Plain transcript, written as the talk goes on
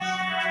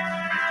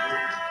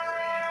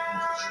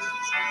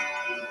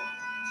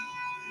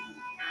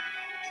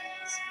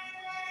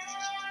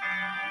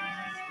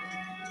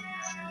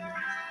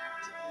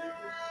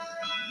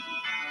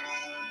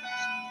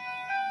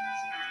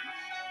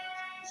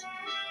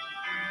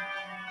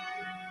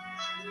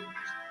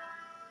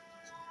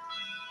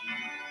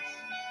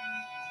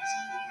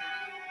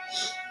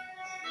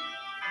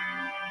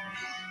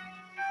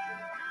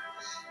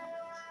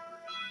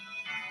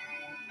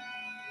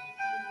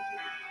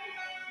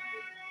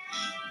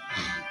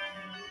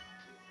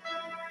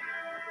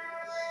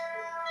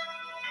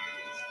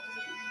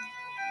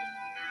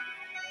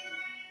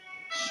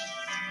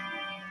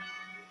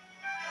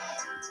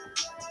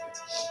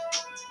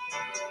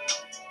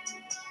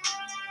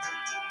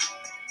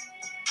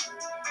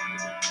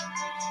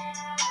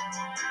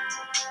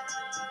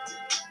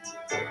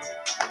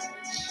started.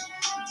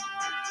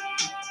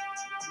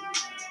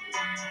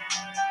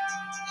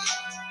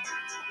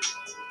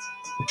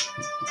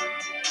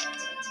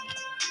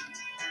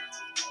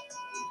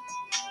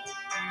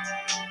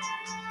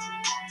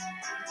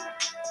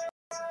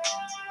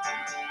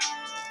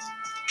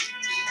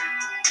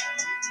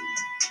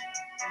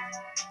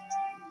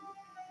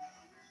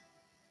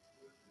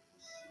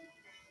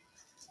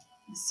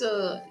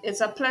 So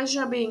it's a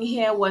pleasure being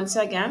here once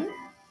again,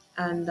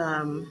 and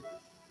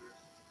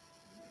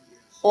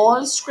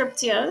all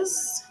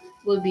scriptures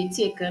will be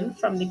taken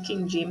from the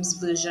King James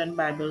Version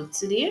Bible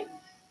today,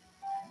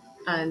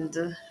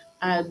 and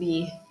I'll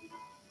be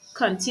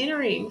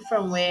continuing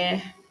from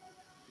where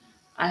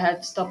I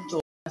had stopped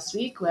off last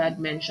week, where I'd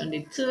mentioned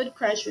the third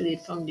Christ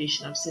related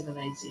foundation of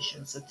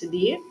civilization. So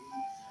today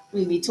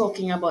we'll be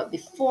talking about the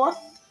fourth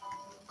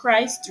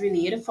Christ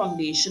related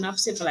foundation of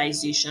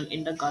civilization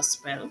in the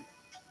gospel,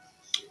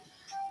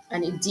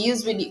 and it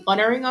deals with the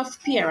honoring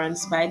of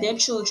parents by their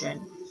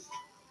children.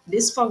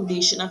 This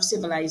foundation of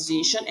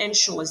civilization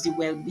ensures the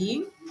well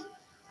being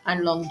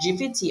and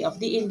longevity of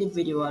the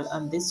individual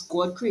on this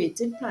God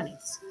created planet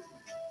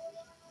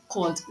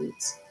called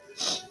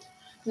Earth.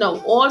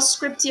 Now, all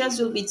scriptures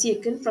will be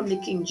taken from the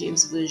King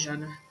James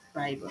Version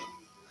Bible.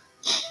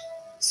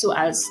 So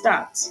I'll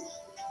start.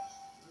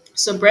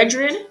 So,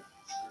 brethren,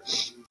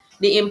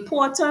 the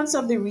importance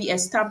of the re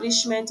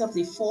establishment of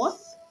the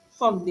fourth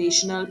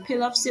foundational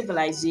pillar of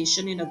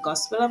civilization in the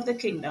gospel of the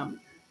kingdom,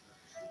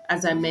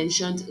 as I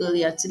mentioned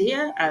earlier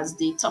today as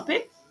the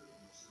topic,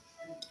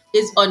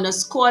 is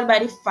underscored by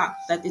the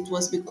fact that it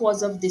was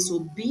because of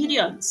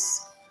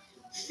disobedience,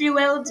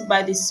 fueled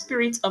by the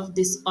spirit of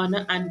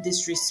dishonor and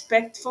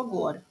disrespect for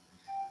God,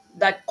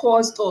 that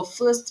caused our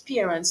first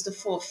parents to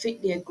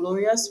forfeit their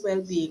glorious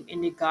well being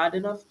in the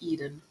Garden of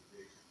Eden,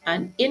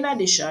 and in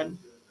addition,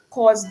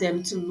 caused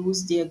them to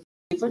lose their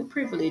given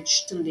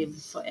privilege to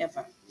live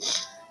forever.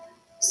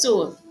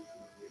 So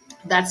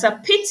that's a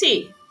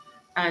pity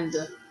and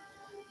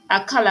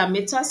a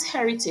calamitous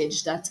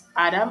heritage that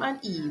Adam and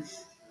Eve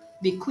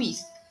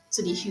bequeathed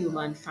to the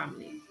human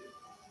family.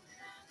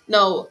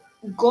 Now,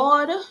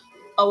 God,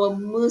 our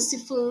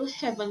merciful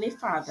Heavenly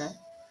Father,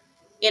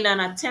 in an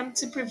attempt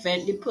to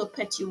prevent the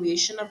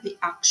perpetuation of the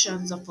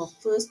actions of our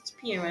first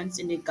parents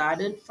in the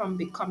garden from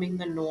becoming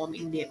the norm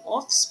in their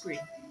offspring,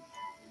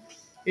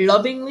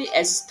 lovingly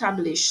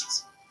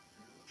established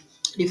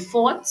the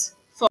fourth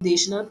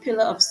foundational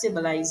pillar of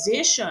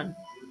civilization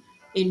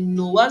in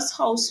Noah's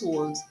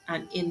household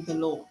and in the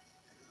law,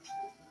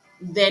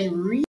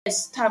 then re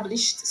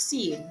established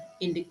same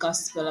in the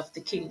gospel of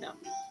the kingdom.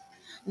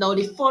 Now,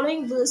 the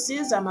following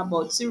verses I'm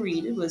about to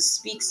read will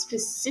speak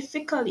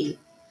specifically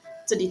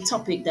to the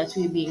topic that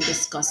we're being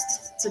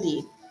discussed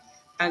today.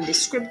 And the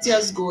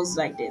scriptures goes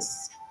like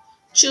this.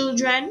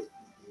 Children,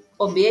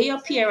 obey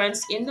your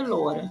parents in the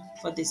Lord,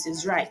 for this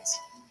is right.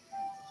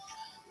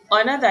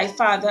 Honor thy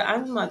father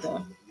and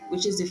mother,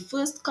 which is the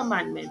first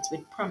commandment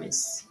with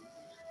promise,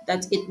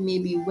 that it may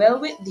be well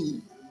with thee,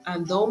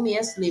 and thou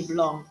mayest live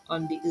long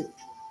on the earth.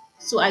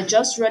 So I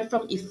just read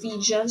from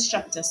Ephesians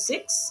chapter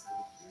 6,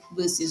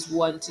 verses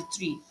 1 to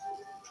 3.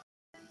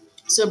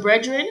 So,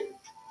 brethren,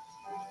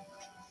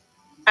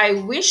 I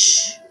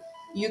wish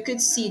you could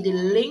see the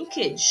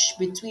linkage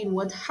between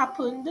what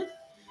happened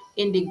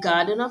in the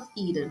Garden of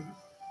Eden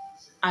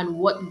and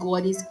what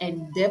God is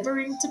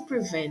endeavoring to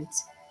prevent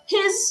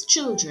His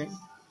children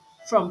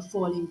from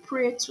falling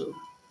prey to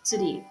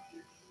today.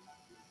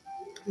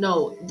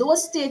 Now, though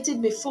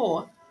stated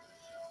before,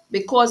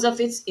 because of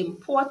its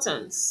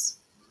importance,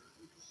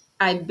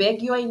 I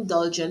beg your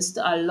indulgence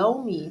to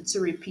allow me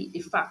to repeat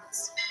the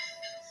facts.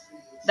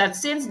 That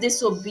since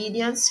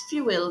disobedience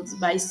fueled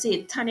by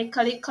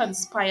satanically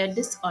conspired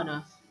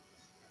dishonor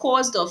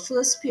caused our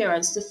first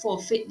parents to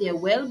forfeit their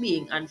well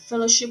being and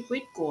fellowship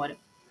with God,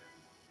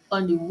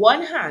 on the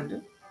one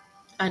hand,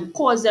 and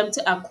caused them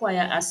to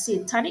acquire a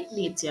satanic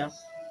nature,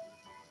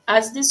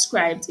 as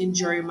described in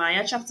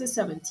Jeremiah chapter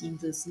 17,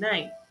 verse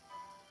 9,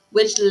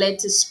 which led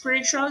to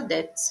spiritual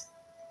death,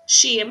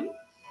 shame,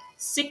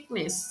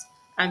 sickness,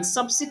 and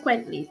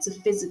subsequently to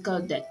physical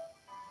death.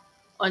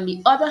 On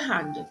the other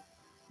hand,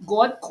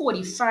 God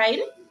codified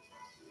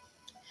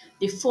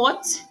the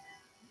fourth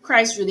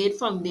Christ related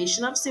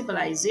foundation of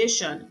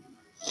civilization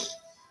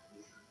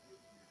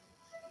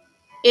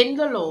in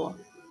the law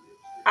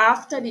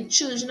after the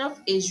children of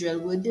Israel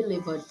were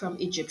delivered from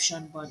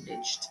Egyptian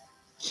bondage.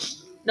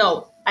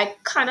 Now, I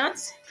cannot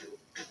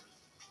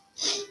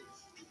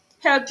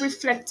help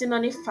reflecting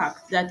on the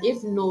fact that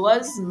if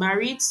Noah's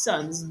married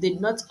sons did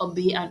not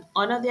obey and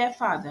honor their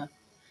father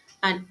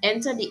and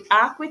enter the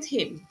ark with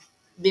him,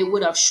 they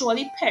would have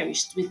surely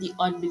perished with the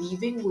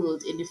unbelieving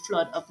world in the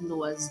flood of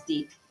Noah's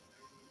day.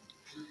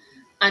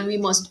 And we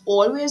must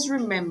always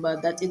remember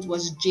that it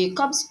was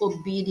Jacob's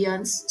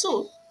obedience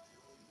to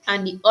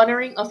and the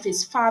honoring of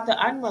his father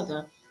and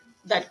mother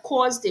that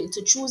caused him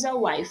to choose a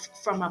wife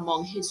from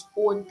among his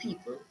own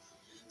people.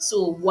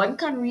 So one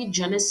can read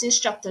Genesis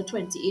chapter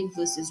 28,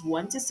 verses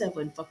 1 to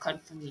 7 for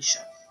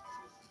confirmation.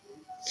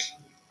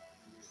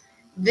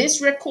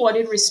 This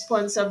recorded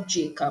response of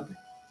Jacob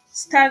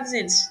stands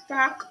in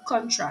stark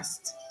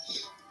contrast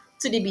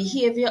to the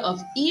behavior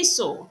of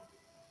Esau,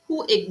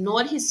 who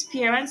ignored his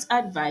parents'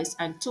 advice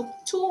and took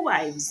two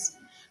wives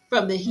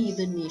from the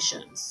heathen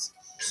nations.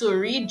 So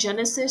read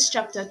Genesis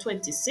chapter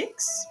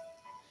 26,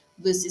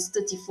 verses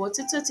 34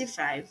 to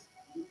 35,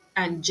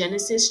 and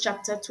Genesis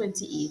chapter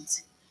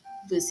 28,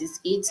 verses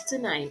 8 to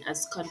 9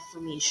 as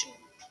confirmation.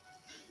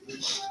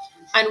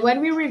 And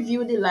when we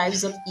review the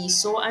lives of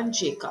Esau and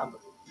Jacob,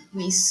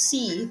 we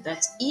see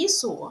that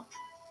Esau,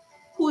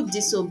 who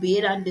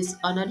disobeyed and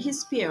dishonored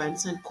his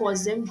parents and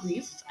caused them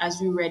grief, as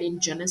we read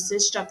in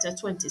Genesis chapter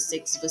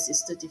 26,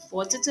 verses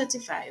 34 to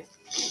 35,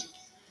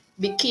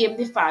 became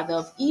the father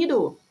of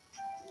Edom,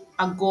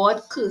 a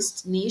God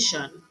cursed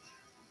nation.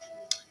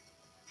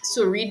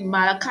 So read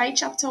Malachi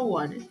chapter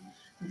 1,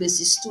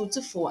 verses 2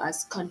 to 4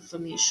 as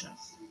confirmation.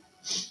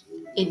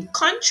 In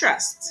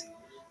contrast,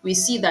 we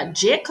see that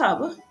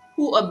Jacob,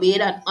 who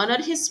obeyed and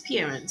honored his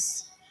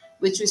parents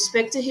with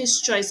respect to his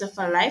choice of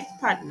a life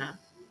partner,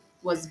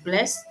 was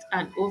blessed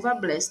and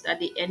overblessed at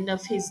the end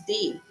of his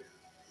day,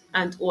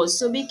 and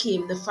also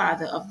became the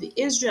father of the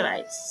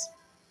Israelites,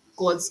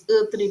 God's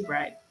earthly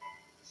bride.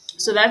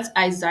 So that's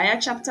Isaiah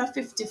chapter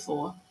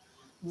 54,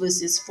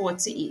 verses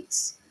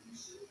 48.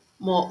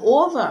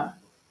 Moreover,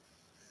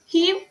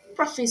 he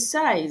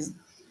prophesied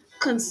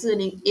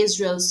concerning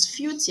Israel's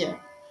future,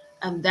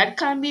 and that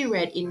can be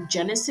read in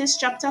Genesis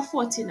chapter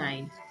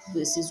 49,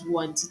 verses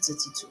 1 to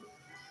 32.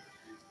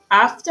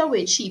 After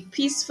which he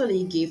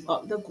peacefully gave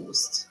up the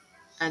ghost,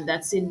 and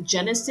that's in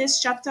Genesis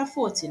chapter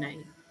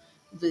 49,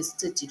 verse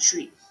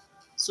 33.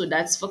 So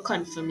that's for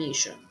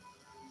confirmation.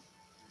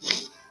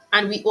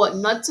 And we ought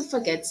not to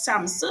forget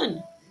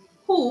Samson,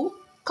 who,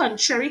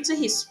 contrary to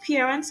his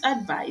parents'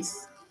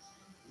 advice,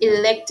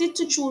 elected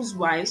to choose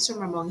wives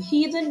from among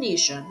heathen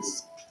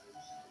nations,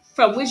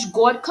 from which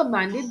God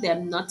commanded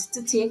them not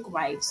to take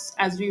wives,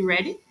 as we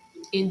read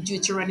in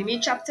Deuteronomy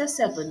chapter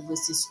 7,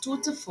 verses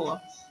 2 to 4.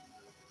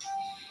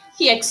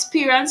 He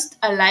experienced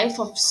a life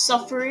of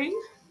suffering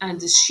and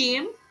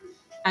shame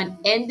and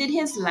ended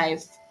his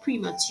life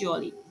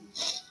prematurely.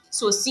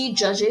 So see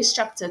Judges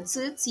chapter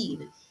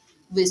 13,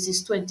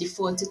 verses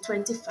 24 to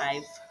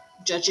 25,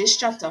 Judges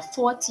chapter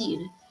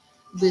 14,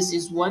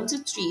 verses 1 to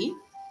 3,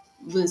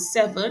 verse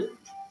 7,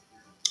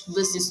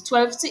 verses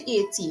 12 to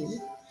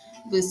 18,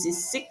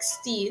 verses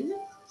 16,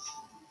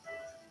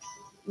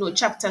 no,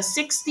 chapter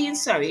 16,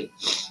 sorry,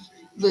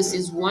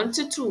 verses 1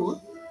 to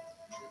 2,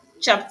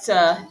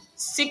 chapter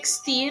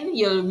 16,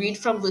 you'll read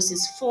from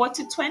verses 4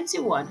 to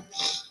 21,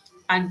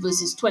 and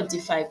verses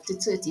 25 to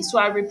 30. So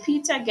I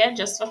repeat again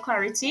just for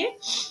clarity.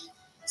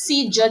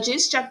 See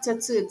Judges chapter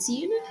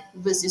 13,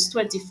 verses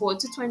 24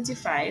 to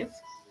 25,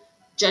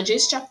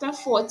 Judges chapter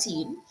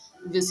 14,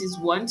 verses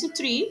 1 to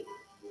 3,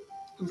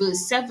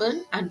 verse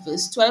 7, and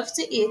verse 12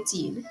 to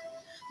 18.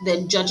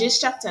 Then Judges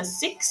chapter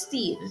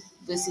 16,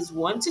 verses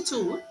 1 to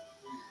 2,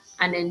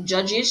 and then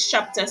Judges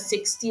chapter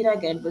 16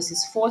 again,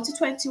 verses 4 to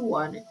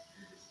 21,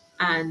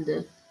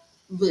 and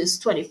verse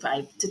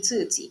 25 to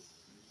 30.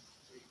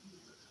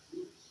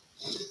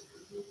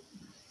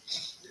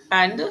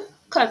 And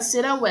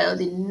consider well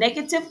the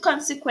negative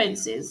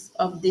consequences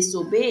of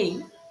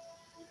disobeying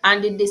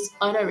and the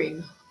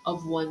dishonoring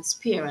of one's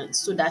parents.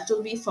 So that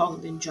will be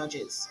found in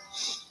Judges.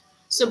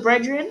 So,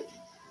 brethren,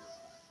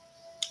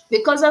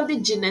 because of the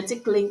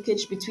genetic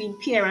linkage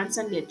between parents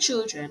and their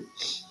children,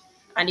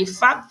 and the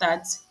fact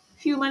that,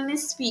 humanly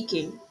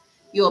speaking,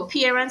 your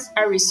parents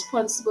are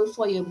responsible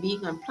for your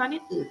being on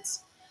planet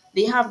Earth,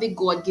 they have the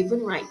God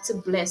given right to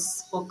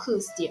bless or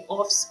curse their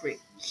offspring.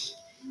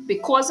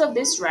 Because of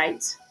this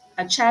right,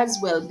 a child's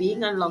well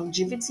being and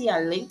longevity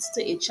are linked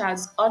to a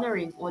child's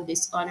honoring or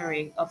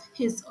dishonoring of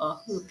his or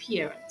her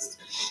parents.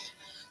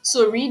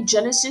 So read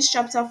Genesis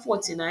chapter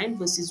 49,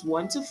 verses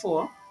 1 to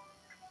 4,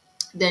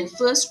 then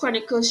First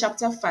Chronicles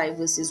chapter 5,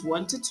 verses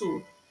 1 to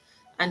 2,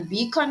 and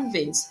be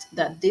convinced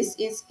that this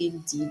is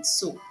indeed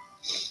so.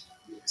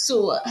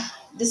 So,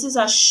 this is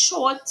a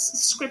short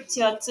script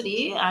here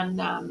today, and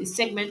the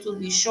segment will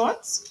be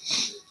short.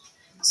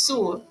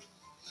 So,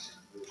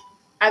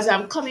 as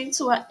I'm coming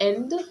to an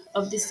end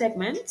of the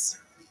segment,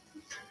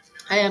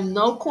 I am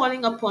now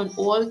calling upon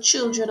all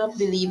children of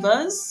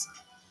believers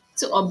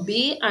to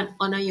obey and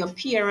honor your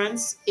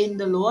parents in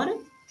the Lord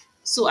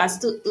so as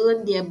to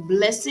earn their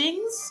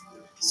blessings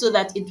so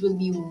that it will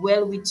be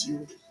well with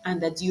you and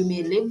that you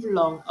may live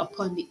long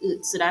upon the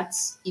earth. So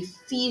that's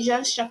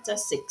Ephesians chapter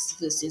 6,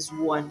 verses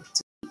 1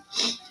 to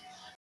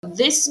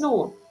this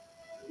know,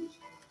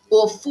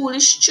 O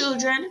foolish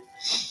children,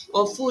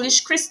 or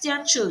foolish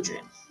Christian children,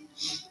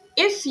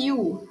 if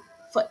you,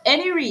 for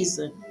any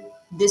reason,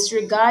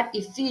 disregard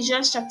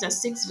Ephesians chapter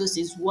 6,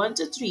 verses 1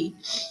 to 3,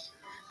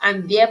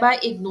 and thereby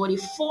ignore the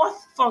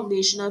fourth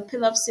foundational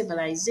pillar of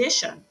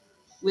civilization,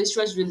 which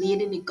was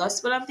relayed in the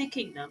gospel of the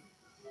kingdom,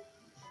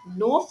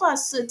 know for a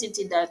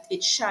certainty that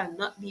it shall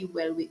not be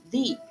well with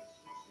thee,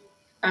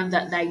 and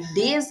that thy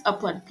days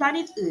upon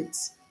planet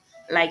earth,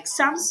 like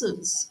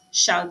Samson's,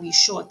 shall be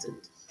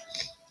shortened.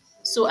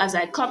 So, as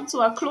I come to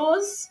a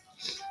close,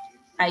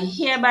 I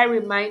hereby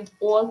remind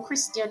all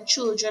Christian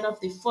children of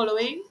the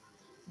following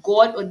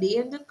God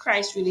ordained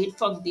Christ relate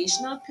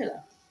foundational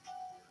pillar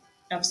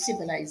of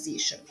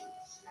civilization.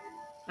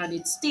 And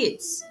it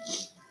states,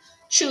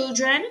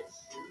 children,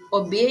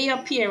 obey your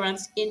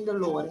parents in the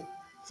Lord,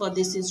 for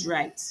this is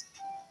right.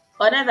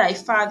 Honor thy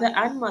father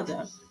and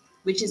mother,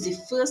 which is the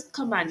first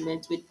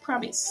commandment with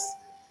promise,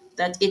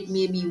 that it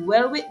may be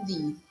well with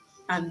thee,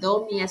 and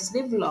thou mayest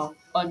live long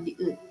on the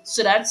earth.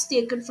 So that's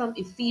taken from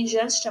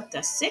Ephesians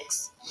chapter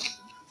 6,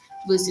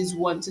 verses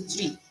 1 to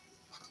 3.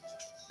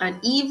 And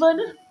even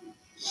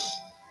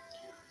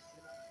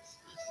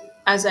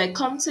as I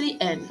come to the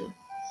end,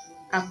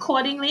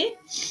 accordingly,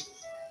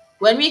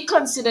 when we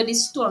consider the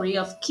story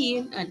of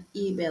Cain and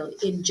Abel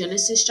in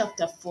Genesis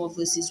chapter 4,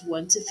 verses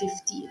 1 to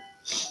 15,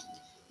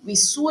 we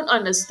soon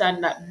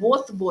understand that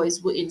both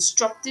boys were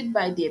instructed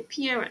by their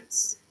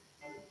parents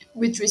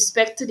with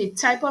respect to the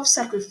type of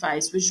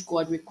sacrifice which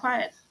God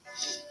required.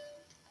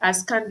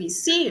 As can be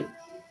seen,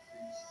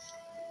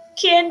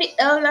 Cain, the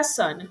elder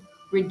son,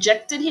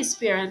 rejected his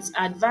parents'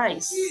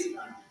 advice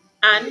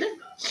and,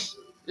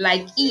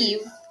 like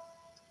Eve,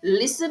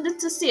 listened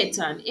to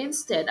Satan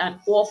instead and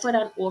offered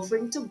an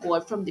offering to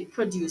God from the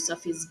produce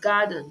of his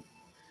garden,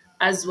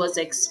 as was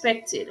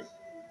expected.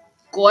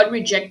 God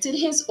rejected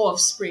his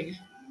offspring,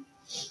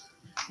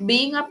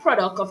 being a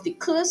product of the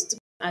cursed,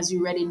 as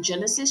you read in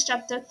Genesis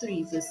chapter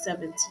 3, verse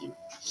 17.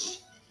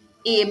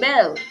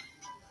 Abel,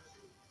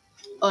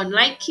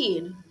 unlike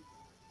Cain,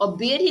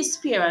 obeyed his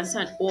parents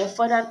and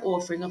offered an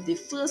offering of the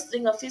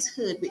firstling of his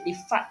herd with the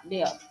fat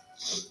thereof.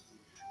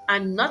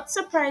 And not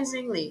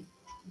surprisingly,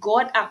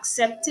 God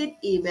accepted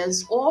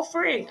Abel's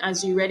offering,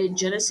 as we read in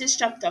Genesis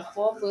chapter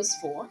 4, verse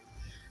 4,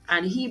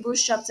 and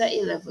Hebrews chapter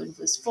 11,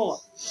 verse 4.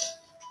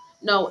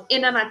 Now,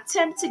 in an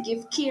attempt to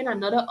give Cain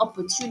another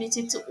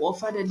opportunity to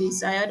offer the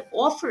desired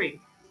offering,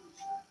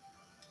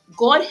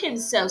 God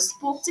himself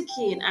spoke to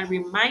Cain and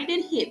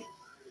reminded him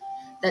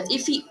that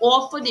if he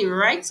offered the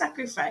right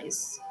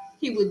sacrifice,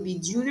 he would be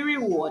duly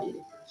rewarded.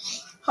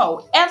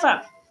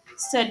 However,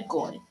 said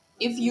God,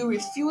 if you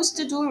refuse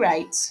to do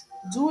right,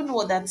 do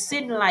know that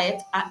sin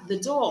lieth at the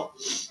door,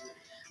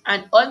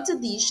 and unto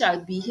thee shall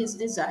be his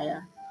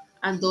desire,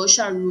 and thou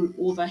shalt rule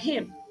over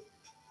him.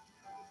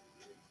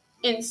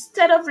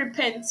 Instead of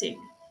repenting,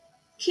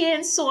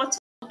 Cain sought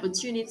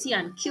opportunity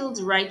and killed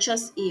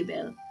righteous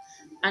Abel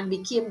and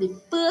became the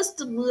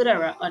first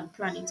murderer on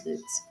planet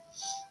Earth.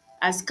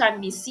 As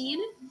can be seen,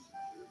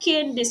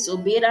 Cain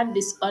disobeyed and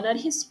dishonored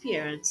his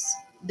parents,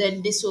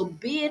 then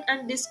disobeyed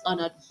and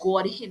dishonored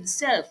God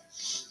himself,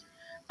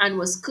 and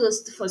was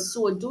cursed for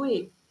so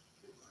doing.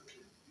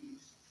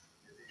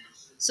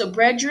 So,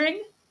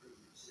 brethren,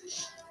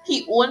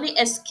 he only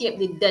escaped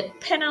the death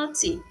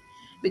penalty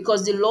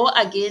because the law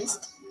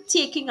against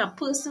taking a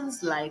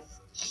person's life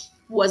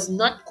was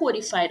not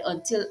codified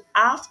until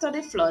after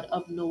the flood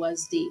of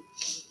Noah's day.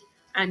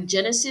 And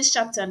Genesis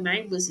chapter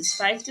 9, verses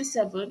 5 to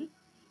 7,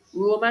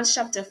 Romans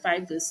chapter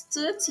 5, verse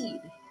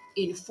 13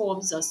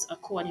 informs us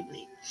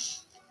accordingly.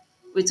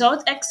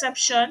 Without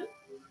exception,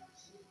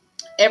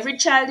 every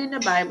child in the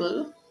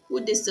Bible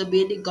who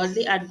disobeyed the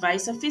godly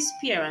advice of his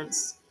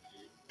parents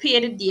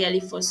paid dearly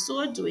for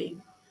so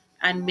doing,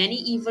 and many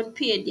even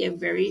paid their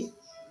very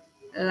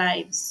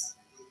lives.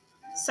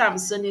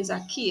 Samson is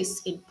a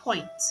case in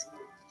point.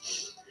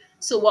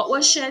 So, what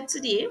was shared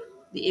today,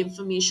 the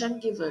information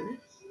given,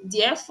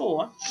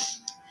 therefore,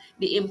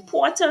 the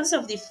importance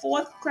of the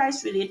fourth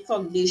Christ related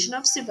foundation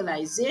of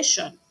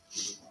civilization,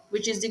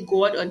 which is the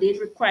God ordained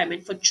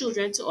requirement for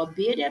children to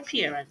obey their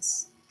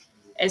parents,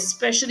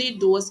 especially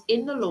those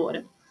in the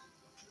Lord,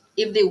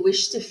 if they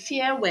wish to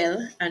fare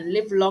well and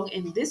live long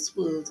in this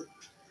world,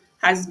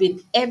 has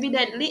been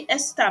evidently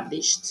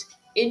established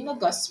in the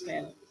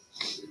gospel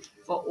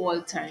for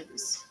all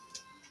times.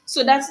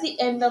 So that's the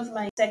end of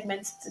my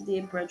segment today,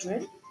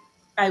 brethren.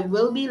 I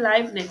will be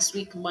live next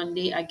week,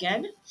 Monday,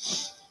 again.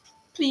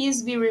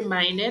 Please be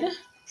reminded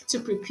to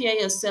prepare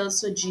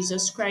yourselves for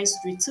Jesus Christ's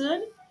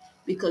return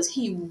because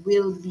he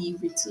will be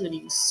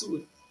returning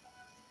soon.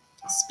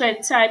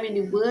 Spend time in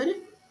the Word,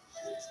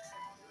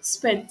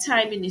 spend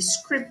time in the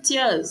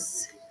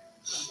Scriptures.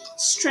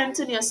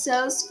 Strengthen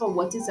yourselves for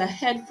what is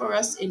ahead for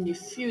us in the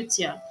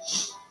future.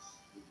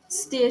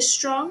 Stay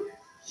strong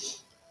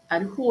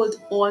and hold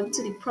on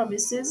to the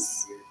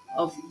promises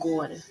of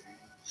God.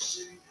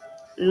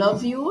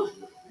 Love you.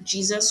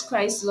 Jesus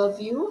Christ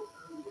love you.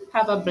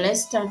 Have a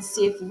blessed and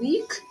safe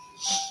week.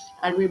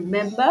 And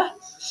remember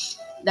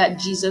that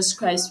Jesus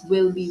Christ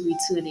will be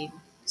returning.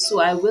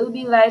 So I will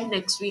be live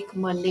next week,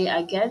 Monday,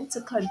 again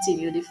to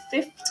continue the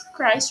fifth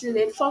Christ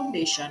related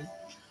foundation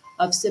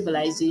of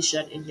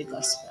civilization in the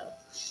gospel.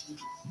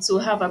 So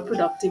have a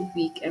productive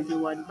week,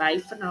 everyone. Bye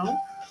for now.